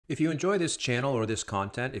If you enjoy this channel or this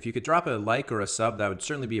content, if you could drop a like or a sub, that would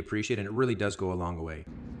certainly be appreciated, and it really does go a long way.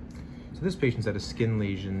 So this patient's had a skin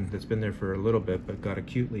lesion that's been there for a little bit, but got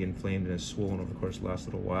acutely inflamed and has swollen over the course of the last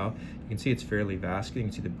little while. You can see it's fairly vascular. You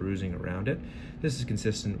can see the bruising around it. This is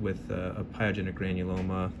consistent with a pyogenic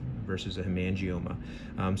granuloma versus a hemangioma.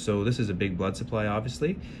 So this is a big blood supply,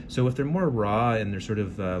 obviously. So if they're more raw and they're sort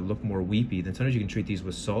of look more weepy, then sometimes you can treat these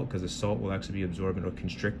with salt, because the salt will actually be absorbed and it'll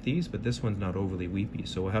constrict these, but this one's not overly weepy.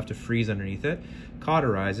 So we'll have to freeze underneath it,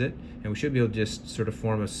 cauterize it, and we should be able to just sort of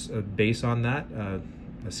form a base on that,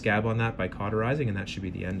 a scab on that by cauterizing, and that should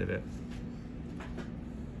be the end of it.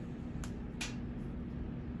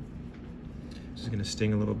 This is going to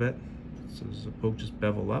sting a little bit. So this is a poke, just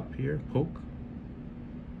bevel up here, poke.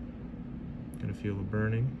 Going to feel the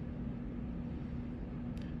burning.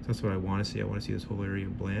 So that's what I want to see. I want to see this whole area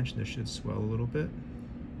blanch, and this should swell a little bit.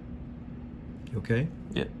 You okay?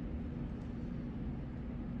 Yeah.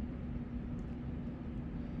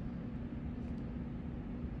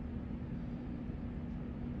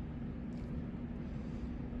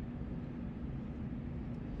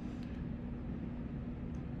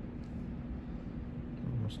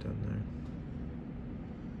 Almost done there.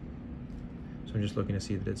 So I'm just looking to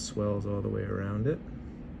see that it swells all the way around it,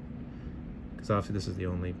 because obviously this is the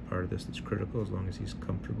only part of this that's critical. As long as he's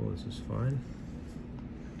comfortable, this is fine.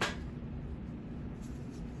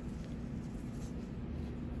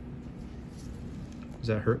 Does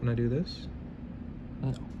that hurt when I do this?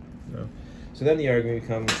 No. No. So then the argument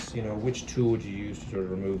becomes, you know, which tool would you use to sort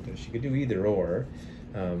of remove this? You could do either or.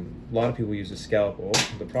 A lot of people use a scalpel.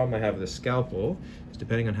 The problem I have with a scalpel is,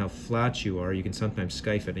 depending on how flat you are, you can sometimes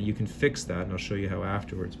scythe it, and you can fix that, and I'll show you how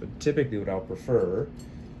afterwards. But typically what I'll prefer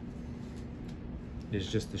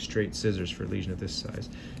is just the straight scissors for a lesion of this size,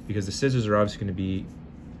 because the scissors are obviously going to be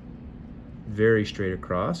very straight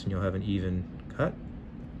across, and you'll have an even cut.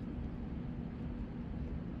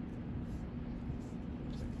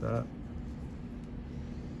 Just like that.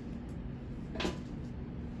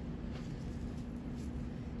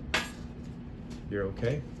 You're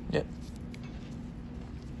okay? Yeah.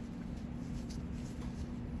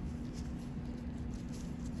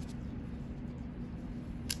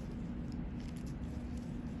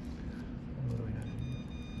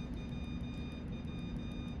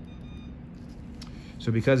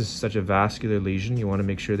 So because it's such a vascular lesion, you want to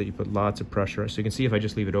make sure that you put lots of pressure. So you can see if I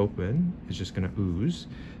just leave it open, it's just going to ooze.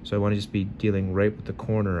 So I want to just be dealing right with the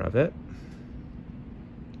corner of it.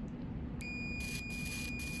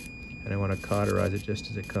 And I want to cauterize it just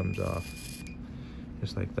as it comes off,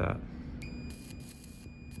 just like that.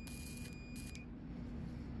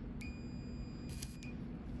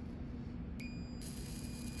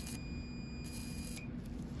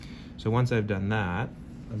 So once I've done that,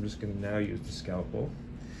 I'm just going to now use the scalpel.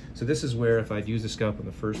 So this is where, if I'd used the scalpel in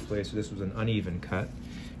the first place, so this was an uneven cut,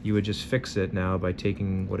 you would just fix it now by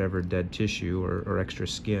taking whatever dead tissue or extra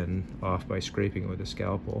skin off by scraping it with a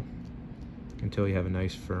scalpel, until you have a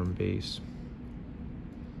nice firm base.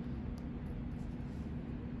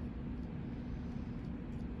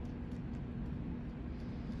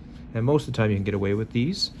 And most of the time you can get away with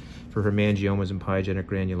these for hemangiomas and pyogenic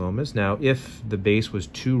granulomas. Now, if the base was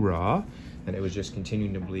too raw and it was just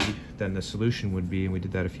continuing to bleed, then the solution would be, and we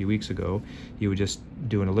did that a few weeks ago, you would just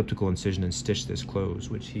do an elliptical incision and stitch this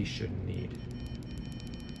closed, which he shouldn't need.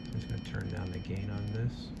 I'm just going to turn down the gain on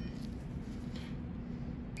this.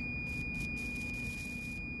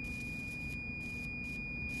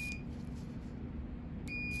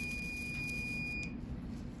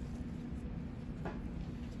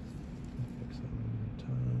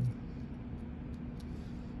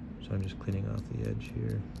 So I'm just cleaning off the edge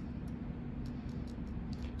here.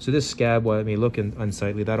 So this scab, while it may look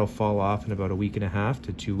unsightly, that'll fall off in about a week and a half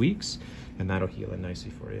to 2 weeks, and that'll heal it nicely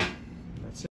for you.